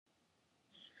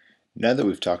Now that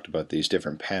we've talked about these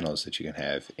different panels that you can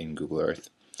have in Google Earth,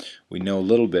 we know a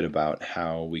little bit about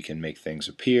how we can make things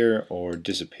appear or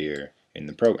disappear in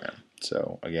the program.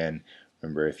 So again,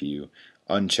 remember, if you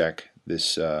uncheck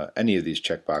this any of these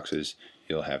checkboxes,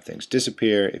 you'll have things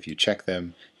disappear. If you check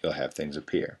them, you'll have things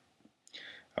appear.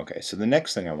 Okay, so the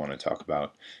next thing I want to talk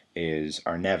about is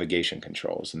our navigation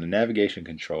controls. And the navigation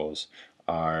controls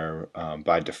are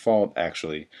by default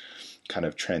actually kind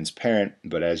of transparent,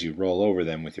 but as you roll over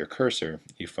them with your cursor,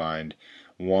 you find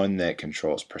one that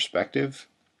controls perspective,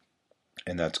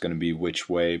 and that's going to be which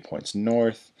way points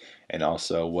north, and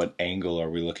also what angle are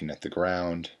we looking at the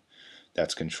ground.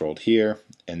 That's controlled here.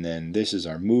 And then this is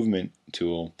our movement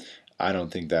tool. I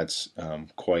don't think that's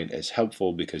quite as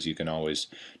helpful because you can always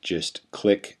just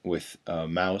click with a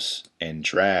mouse and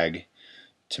drag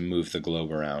to move the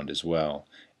globe around as well.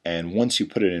 And once you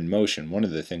put it in motion, one of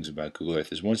the things about Google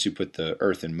Earth is once you put the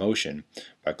Earth in motion,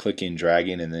 by clicking,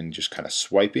 dragging, and then just kind of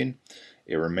swiping,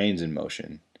 it remains in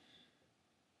motion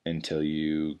until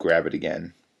you grab it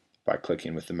again by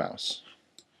clicking with the mouse.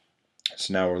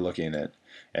 So now we're looking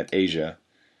at Asia,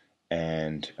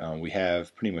 and we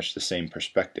have pretty much the same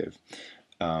perspective.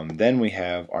 Then we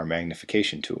have our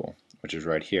magnification tool, which is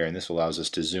right here, and this allows us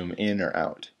to zoom in or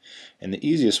out. And the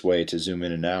easiest way to zoom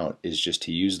in and out is just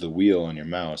to use the wheel on your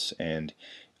mouse, and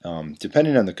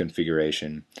depending on the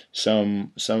configuration,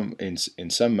 in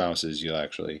some mouses you'll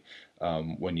actually,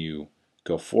 when you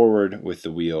go forward with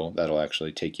the wheel, that'll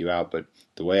actually take you out. But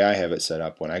the way I have it set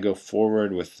up, when I go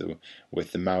forward with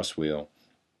the mouse wheel,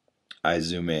 I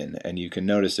zoom in, and you can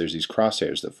notice there's these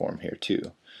crosshairs that form here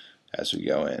too as we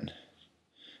go in.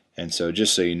 And so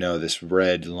just so you know, this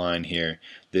red line here,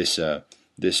 this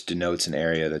denotes an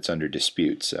area that's under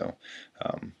dispute. So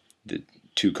the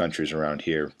two countries around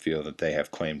here feel that they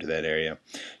have claim to that area.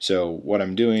 So what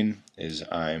I'm doing is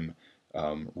I'm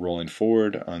rolling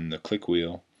forward on the click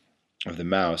wheel of the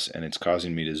mouse, and it's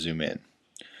causing me to zoom in.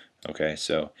 Okay,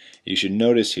 so you should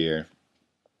notice here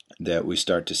that we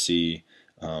start to see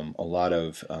a lot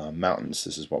of mountains.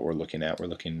 This is what we're looking at. We're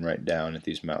looking right down at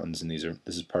these mountains, and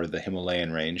this is part of the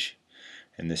Himalayan range,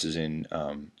 and this is in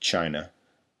China.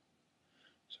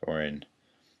 So we're in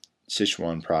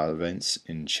Sichuan province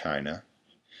in China.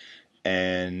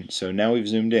 And so now we've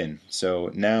zoomed in.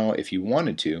 So now if you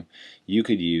wanted to, you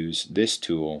could use this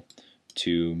tool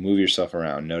to move yourself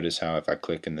around. Notice how if I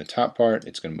click in the top part,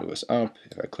 it's going to move us up.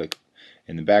 If I click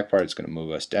in the back part, it's going to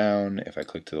move us down. If I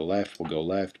click to the left, we'll go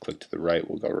left. Click to the right,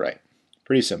 we'll go right.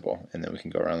 Pretty simple. And then we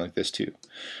can go around like this too.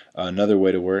 Another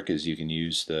way to work is you can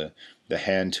use the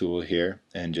hand tool here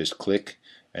and just click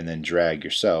and then drag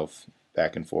yourself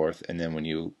back and forth. And then when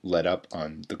you let up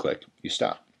on the click, you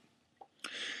stop.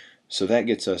 So that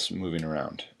gets us moving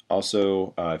around.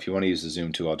 Also, if you want to use the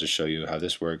zoom tool, I'll just show you how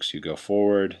this works. You go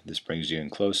forward, this brings you in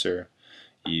closer.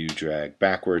 You drag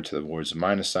backward towards the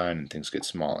minus sign, and things get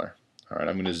smaller. Alright,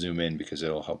 I'm going to zoom in because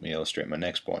it'll help me illustrate my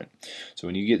next point. So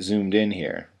when you get zoomed in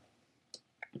here,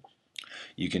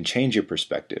 you can change your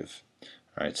perspective.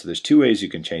 Alright, so there's two ways you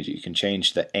can change it. You can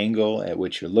change the angle at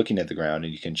which you're looking at the ground,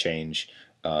 and you can change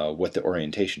what the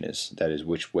orientation is, that is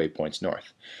which way points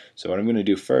north. So what I'm going to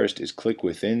do first is click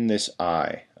within this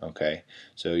eye. Okay,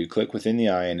 so you click within the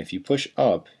eye, and if you push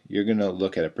up, you're going to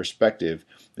look at a perspective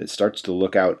that starts to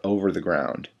look out over the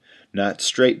ground, not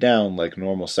straight down like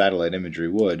normal satellite imagery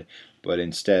would, but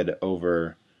instead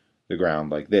over the ground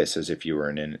like this, as if you were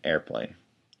in an airplane.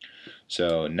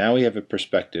 So now we have a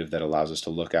perspective that allows us to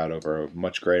look out over a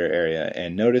much greater area,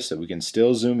 and notice that we can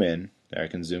still zoom in. There, I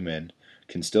can zoom in,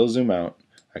 can still zoom out,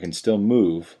 I can still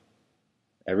move.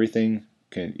 Everything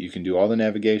you can do all the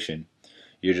navigation.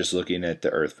 You're just looking at the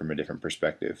Earth from a different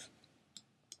perspective.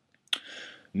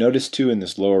 Notice too in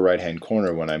this lower right hand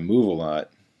corner, when I move a lot,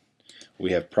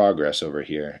 we have progress over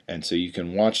here, and so you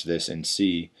can watch this and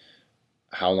see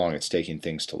how long it's taking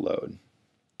things to load.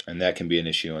 And that can be an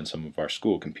issue on some of our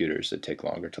school computers that take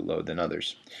longer to load than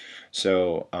others.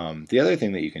 So the other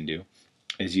thing that you can do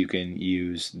is you can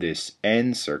use this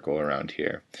N circle around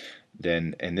here.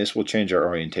 And this will change our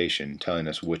orientation, telling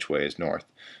us which way is north.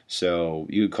 So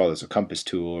you could call this a compass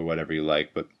tool or whatever you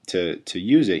like, but to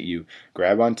use it, you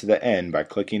grab onto the N by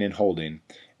clicking and holding,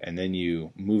 and then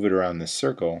you move it around this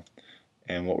circle.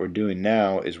 And what we're doing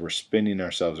now is we're spinning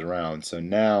ourselves around. So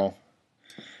now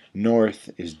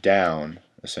north is down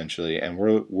essentially, and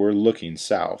we're looking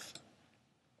south.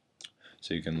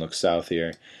 So you can look south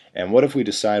here. And what if we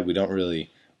decide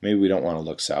maybe we don't want to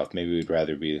look south, maybe we'd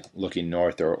rather be looking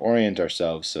north, or orient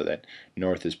ourselves so that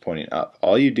north is pointing up.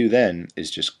 All you do then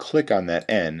is just click on that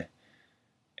N,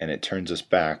 and it turns us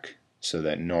back so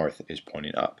that north is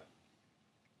pointing up.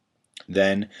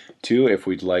 Then, two, if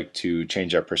we'd like to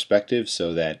change our perspective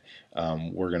so that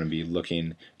we're going to be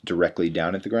looking directly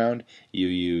down at the ground, you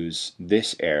use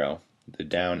this arrow, the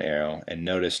down arrow, and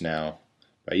notice now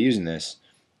by using this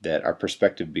that our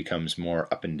perspective becomes more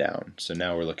up and down. So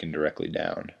now we're looking directly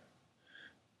down.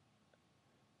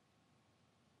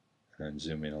 And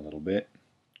zoom in a little bit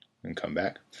and come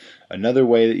back. Another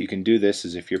way that you can do this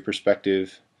is if your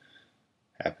perspective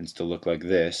happens to look like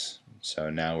this.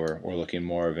 So now we're looking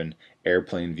more of an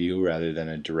airplane view rather than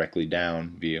a directly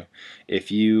down view. If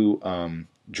you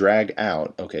drag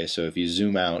out, okay, so if you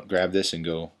zoom out, grab this and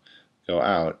go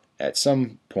out, at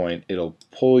some point it'll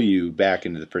pull you back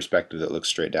into the perspective that looks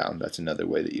straight down. That's another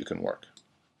way that you can work.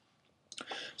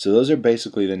 So those are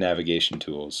basically the navigation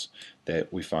tools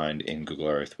that we find in Google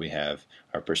Earth. We have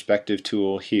our perspective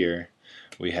tool here,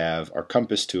 we have our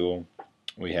compass tool,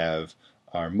 we have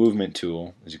our movement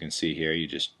tool. As you can see here, you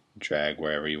just drag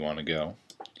wherever you want to go.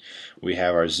 We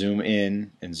have our zoom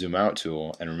in and zoom out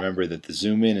tool, and remember that the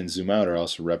zoom in and zoom out are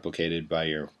also replicated by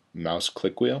your mouse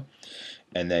click wheel,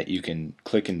 and that you can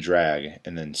click and drag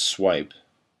and then swipe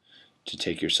to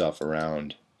take yourself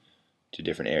around to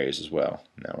different areas as well.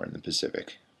 Now we're in the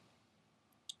Pacific.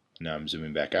 Now I'm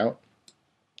zooming back out.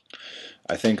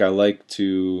 I think I like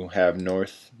to have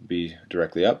north be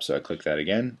directly up, so I click that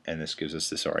again, and this gives us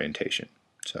this orientation.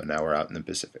 So now we're out in the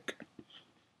Pacific.